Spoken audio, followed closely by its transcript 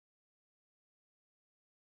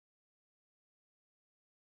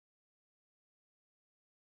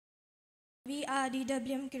We are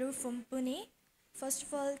DWM crew from Pune. First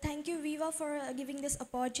of all, thank you Viva for giving this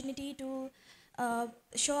opportunity to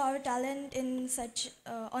show our talent in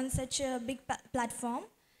on such a big platform.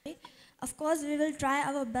 Of course, we will try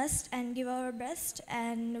our best and give our best,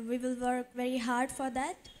 and we will work very hard for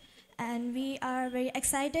that. And we are very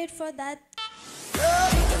excited for that.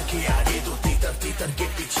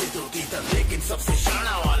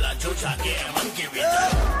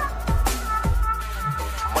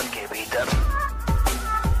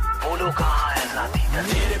 बोलो कहाँ है साथी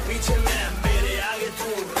मेरे पीछे मैं मेरे आगे तू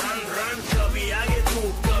रन रन कभी आगे तू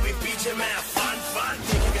कभी पीछे मैं फन फन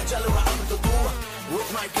देखेगा चलो अब तो तू with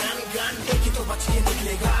my gun एक ही तो बच के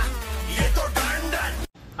निकलेगा ये तो done done.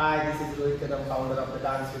 Hi, this is Rohit, the founder of the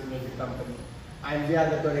Dance with Music company. We are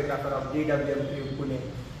the choreographer of DWM crew Pune.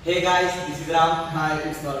 Hey guys, this is Ram. Hi,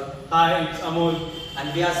 it's Mal. Hi, it's Amol.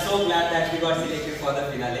 And we are so glad that we got selected for the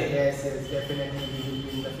finale. Yes, definitely we will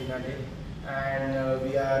be in the finale. And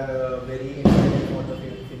we are very excited for the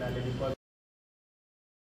finale because